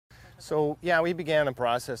So yeah, we began a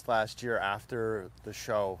process last year after the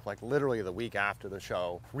show, like literally the week after the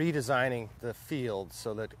show, redesigning the field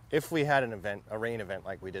so that if we had an event, a rain event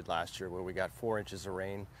like we did last year where we got 4 inches of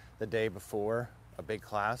rain the day before a big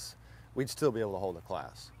class, we'd still be able to hold a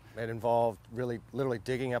class. It involved really literally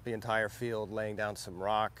digging up the entire field, laying down some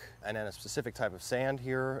rock, and then a specific type of sand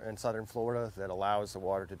here in southern Florida that allows the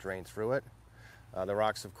water to drain through it. The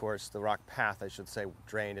rocks, of course, the rock path, I should say,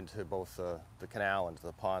 drained into both the canal and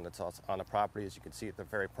the pond that's on the property. As you can see, they're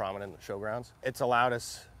very prominent in the showgrounds. It's allowed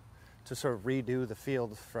us to sort of redo the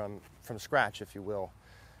field from scratch, if you will.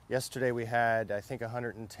 Yesterday we had, I think,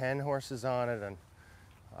 110 horses on it,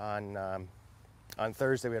 and on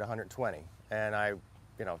Thursday we had 120. And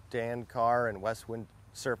Dan Carr and Westwind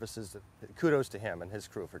Surfaces, kudos to him and his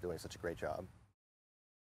crew for doing such a great job.